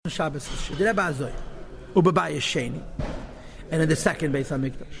Shabbos the Rebbe Azoy, Ubabayis Sheni, and in the second Beis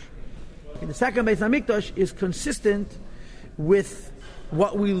Hamikdash. In the second Beis Hamikdash is consistent with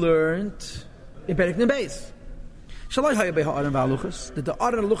what we learned in Perek Beis. Shalai Hayabei Ha'aron V'Haluchos, that the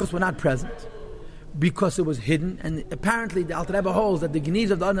Aron and Luchos were not present because it was hidden, and apparently the Alter Rebbe holds that the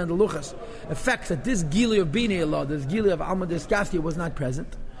Geniz of the Aron and the Luchos affects that this Gili of Bnei Allah, this Gili of Alma Desgaskia was not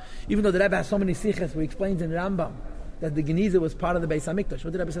present, even though the Rebbe has so many siches where he explains in Rambam that the Geniza was part of the Beis Hamikdash.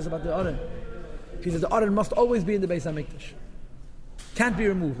 What the Rebbe says about the Aron? He says the Aron must always be in the Beis Hamikdash. Can't be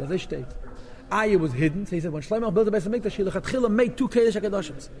removed, as they state. Ayah was hidden, so he said when Shlomo built the Beis Hamikdash, he lechatchila made 2 Kodesh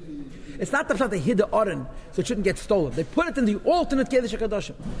HaKadoshim. It's not the fact they hid the Aron so it shouldn't get stolen. They put it in the alternate Kodesh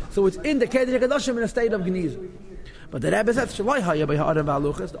HaKadoshim. So it's in the Kodesh HaKadoshim in a state of Geniza. But the Rebbe says, Shalai Hayabei Ha'aron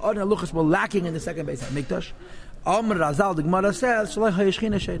V'Haluchos, the Aron and Luchos were lacking in the second Beis HaMikdash. Amr Razal, the Gemara says, Shalai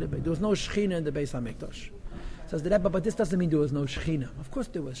Hayashchina Sheidabei. There was no Shechina in the Beis HaMikdash. Says the Rebbe, but this doesn't mean there was no Shechina. Of course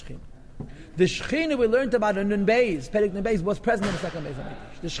there was Shechina. The Shechina we learned about in Nun Beis, Perek Nun Beis, was present in the second Beis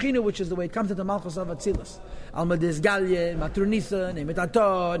HaMikdash. The Shechina, which is the way it comes into Malchus of Atzilus, Alma Desgalye, Matronisa, Neim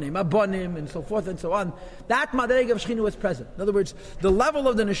Etato, Neim Abonim, and so forth and so on. That Madrega of Shechina was present. In other words, the level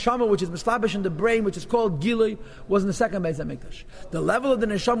of the Neshama, which is Mislabish in the brain, which is called Gilui, was in the second Beis HaMikdash. The level of the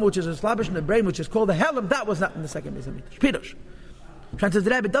Neshama, which is Mislabish in the brain, which is called the Helam, that was not in the second Beis HaMikdash. Pirush. Says the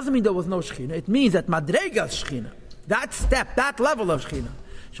Rebbe, it doesn't mean there was no Shechina. It means that Madrega's Shechina, that step, that level of Shechina,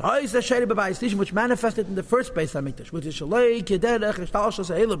 which manifested in the first Beis HaMikdash, which is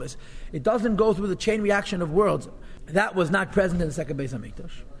it doesn't go through the chain reaction of worlds. That was not present in the second Beis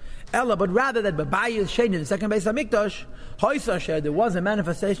HaMikdash. Ella, but rather that Babayis Shein in the second Beis HaMikdash, there was a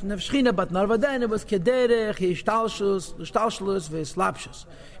manifestation of Shechina, but not then it was Kederech, Hishtalshus, V'Slapshus,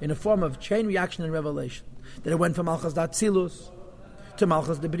 in a form of chain reaction and revelation. That it went from Malchus Datzilus to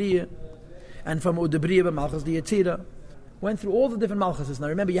Malchus Debriya, and from Udebriya to Malchus Yetzira. Went through all the different Malchuses. Now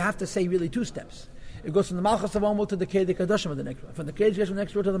remember, you have to say really 2 steps. It goes from the Malchus of one world to the Kedei Kadoshim of the next world. From the Kedei Kadoshim of the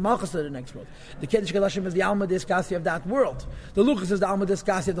next world to the Malchus of the next world. The Kedei Kadoshim is the Alma Deskasi of that world. The Luchas is the Alma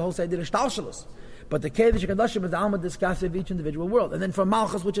Deskasi of the whole Seder Shtalshalus. But the Kedei Kadoshim is the Alma Deskasi of each individual world. And then from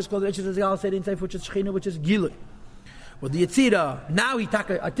Malchus, which is called the Gal Seder Seif, which is Shechina, which is Gilui. Well, the Yetzira, now he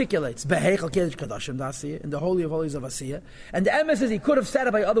articulates Beheichel Kedei Kadoshim Dasiya, in the Holy of Holies of Asiya. And the emes is he could have said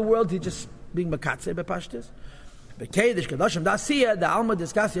it by other worlds, he just being Makatze, Bepashtis. The Kedesh Kadoshim Dasiya, the Alma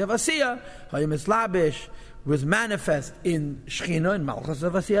Diskasi of Asiya, Hayim Islabish, was manifest in Shechina, in Malchus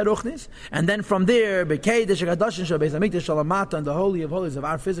of Asiya Ruchnis, and then from there, Bekedesh Kadoshim Shal Beis HaMikdash Shalamata, and the Holy of Holies of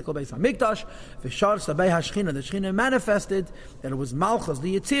our physical Beis HaMikdash, V'shar Sabei HaShechina, the Shechina manifested that it was Malchus,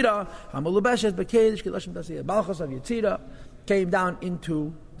 the Yetzira, Hamalubeshes Bekedesh Kadoshim Dasiya, Malchus of Yetzira, came down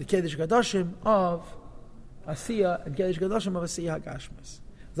into the Kedesh Kadoshim of Asiya, and Kedesh Kadoshim of Asiya HaGashmas.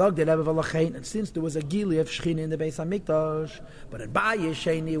 And since there was a Gili of Shechina in the Beis HaMikdash, but in Bayis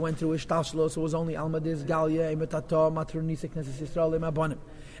Sheni went through Ishtalshlos, so it was only Alma Desgalya, Emetato, Matronisik, Knesset Yisrael, Emabonim,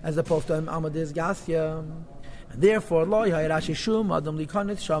 as opposed to Alma Desgasya. And therefore, Lo Yahirashi Shum, Adam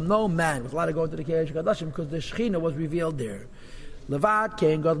Likanit Sham, no man was allowed to go into the Kedesh Kadashim because the Shechina was revealed there. Levat,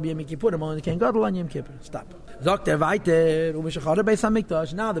 Kein Gadol B'Yom Kippurim, only Kein Gadol on Yom Kippur. Stop. Zogt weiter, Umeshachar Beis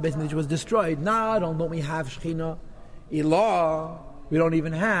HaMikdash, now the Beis HaMikdash was destroyed. Not only don't we have Shechina, Ilah, we don't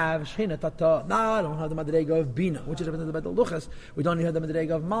even have Shechina Tata. No, I don't have the Madrega of Bina, which is represented by the Luchas. We don't even have the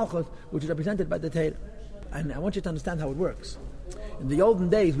Madrega of Malchus, which is represented by the Torah. And I want you to understand how it works. In the olden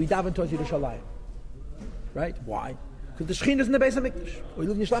days, we daven towards Yerushalayim. Right? Why? Because the Shechina is in the Beis HaMikdash. Or you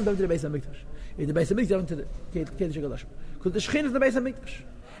live in Yerushalayim, daven to the Beis HaMikdash. In the Beis HaMikdash, daven to the Kedesh HaKadoshim. Because the Shechina is in the Beis HaMikdash.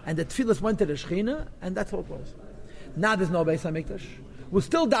 And the Tfilas went to the Shechina, and that's how it was. Now there's no Beis HaMikdash. We're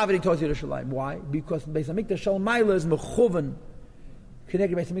still davening towards Yerushalayim. Why? Because the Beis HaMikdash, Shal Maila is mechuven,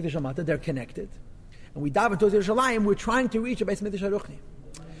 connected Beis HaMikdash Shamata, they're connected. And we daven towards Yerushalayim, we're trying to reach a Beis HaMikdash Aruchni.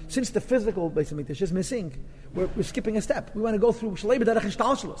 Since the physical Beis HaMikdash is missing, we're skipping a step. We want to go through Shalei B'derech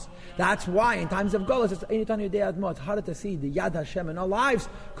Ishtalshalos. That's why in times of Golos, it's Einitan Yodei Admo, it's harder to see the Yad Hashem in our lives,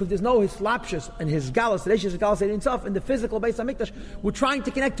 because there's no his slapshus and his galus, the Reishis galus himself in the physical Beis HaMikdash. We're trying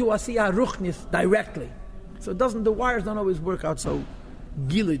to connect to Asiyah Ruchnis directly. So the wires don't always work out so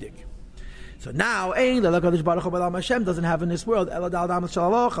gilidik. So now, Ein the Kadosh Baruch Hu Hashem doesn't have in this world Eladal Damas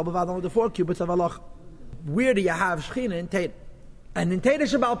Shalaloch, Abavad the 4 cubits of Allah. Where do you have Shechina in Tate? And in Tate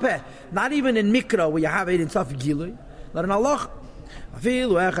Shabbal Peh, not even in Mikra where you have it in Saf Gilui, not in Allah.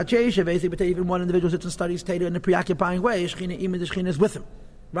 Even one individual sits and studies Tate in a preoccupying way. Shechina, even the Shechina is with him.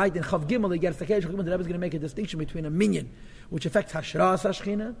 Right? In Chav Gimel, he gets the Kedesh. The Rebbe is going to make a distinction between a minyan, which affects Hashras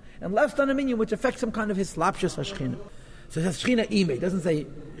HaShechina, and less than a minyan, which affects some kind of his slapshus HaShechina. So it says Shechina Imei. It doesn't say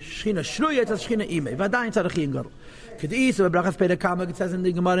Shechina Shruya, it says Shechina Imei. Vadayin Tzadachim Gadol. Kedis of Brachas Peder Kamak, it says in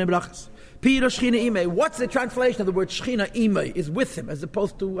the Gemara in Brachas. Peter Shechina Imei. What's the translation of the word Shechina Imei? Is with him, as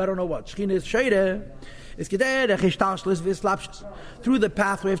opposed to, I don't know what. Shechina is Sheire. Through the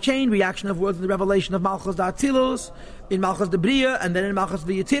pathway of chain reaction of words in the revelation of Malchus Da'atzilus, in Malchus Debriya, and then in Malchus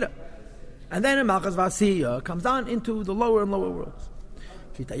V'Yetira. And then in Malchus V'Asiya comes down into the lower and lower worlds.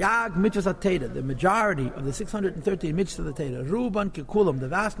 The majority of the 613 mitzvahs of the Teda, Ruban Kekulam, the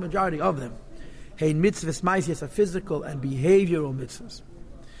vast majority of them, hein mitzvahs maisias are physical and behavioral mitzvahs.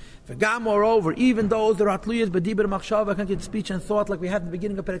 Moreover, even those that are atluyas b'dibur machshava, can get speech and thought, like we had in the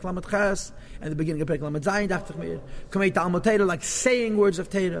beginning of Perek Lamed Ches and the beginning of Perek Lamed Zayin, Kamei Talmud Teda, like saying words of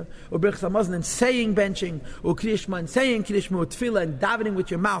Teda, or Birchas Hamazon and saying benching, or Kriyishma and saying Kriyishma, or Tefillah and davening with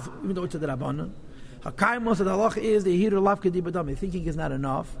your mouth, even though it's a D'Rabbanan. Hakaimos of the halacha is the hiru lav kedibadam. Thinking is not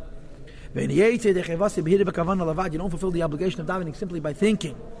enough. You don't fulfill the obligation of davening simply by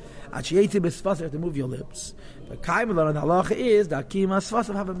thinking. You have to move your lips. The halacha is that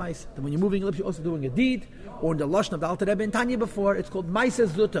when you're moving your lips, you're also doing a deed, or in the lashon of the Alter Rebbe in Tanya before, it's called Maisa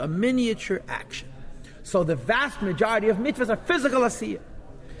Zuta, a miniature action. So the vast majority of mitzvahs are physical asiyah.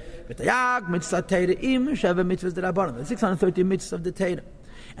 The 630 mitzvahs of the Teda.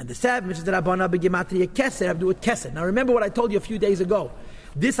 And the 7 mitzvahs that Rabbana begematria keser have to do with keser. Now remember what I told you a few days ago.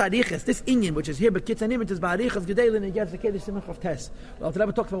 This arichas, this inyan, which is here, but kitzanim, it is ba'arichas gedelin against the kedesh simach of tes. Well, today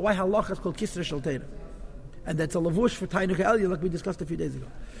we talked about why halacha is called kisra shel Teda, and that's a lavush for tainuch elya, like we discussed a few days ago.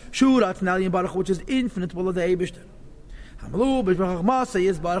 Shurat nalyin baruch, which is infinite will of the Eibishter. Hamlu b'shmach masa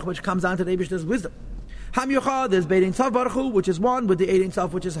is baruch, which comes down to the Eibishter's wisdom. Ham yochad is beidin tzav baruch, which is one with the eidin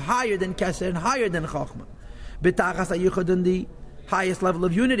tzav, which is higher than keser and higher than chachma. B'tachas ayuchad in the highest level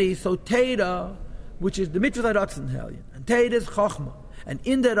of unity. So Teda, which is the mitzvah ratzon helyon, and Teda is chachma, and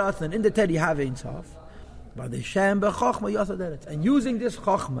in the ratzon and in the Teda you have ein sof. But the shem bechachma yasaderet, and using this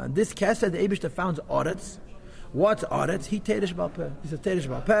chachma and this keser, the Eibishter founds aretz. What's aretz? He Teda shebal peh. He says Teda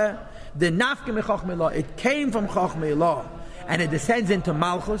shebal peh. The nafke mechachma law. It came from chachma law, and it descends into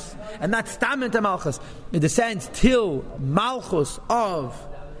malchus, and not stam into malchus. It descends till malchus of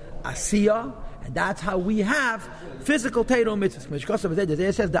asiyah. And that's how we have physical Teda mitzvahs.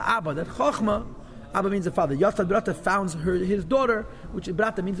 It says the Abba, that Chochma, Abba means the father. Yosef Brata founds his daughter, which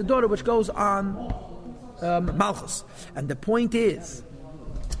Brata means the daughter, which goes on Malchus. And the point is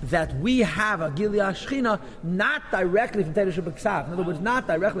that we have a Gilia Shechina not directly from Teda Shebeksav. In other words, not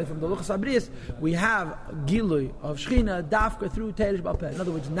directly from the Luchas Abrius. We have Gilui of Shechina Dafka through Teda Shebal. In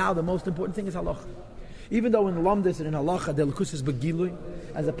other words, now the most important thing is halacha. Even though in Lamdis and in Halacha, the Lukus is Begilui,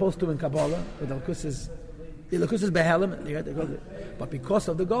 as opposed to in Kabbalah, the Lukus is Behelim, but because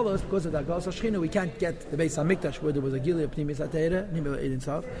of the Golos, because of the Golos of Shechina, we can't get the Beis HaMikdash where there was a Gilui of Pnimis HaTeira,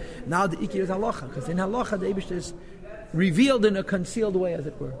 now the Ikir is Halacha, because in Halacha, the Eibush is revealed in a concealed way, as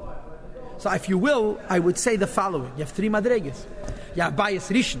it were. So if you will, I would say the following. You have 3 Madregas. You have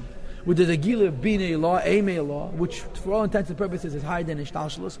Bayis Rishon, which is a Gilui of Binei law, Eimei law, which for all intents and purposes is higher than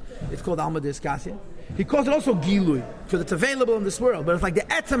Ishtalshalus. It's called Alma Diskasya. He calls it also Gilui, because it's available in this world, but it's like the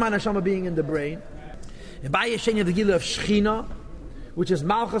Etzem HaNeshama being in the brain. And by Yesheni, the Gilui of Shechina, which is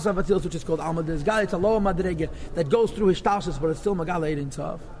Malchus of Atzilus, which is called Alma Diskasya. It's a lower Madrege that goes through Ishtalshalus, but it's still Magal Eidin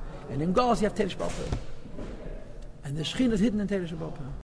Tzav. And in Gauss, you have Teda Shebal Peh. And the Shechina is hidden in Teda Shebal Peh.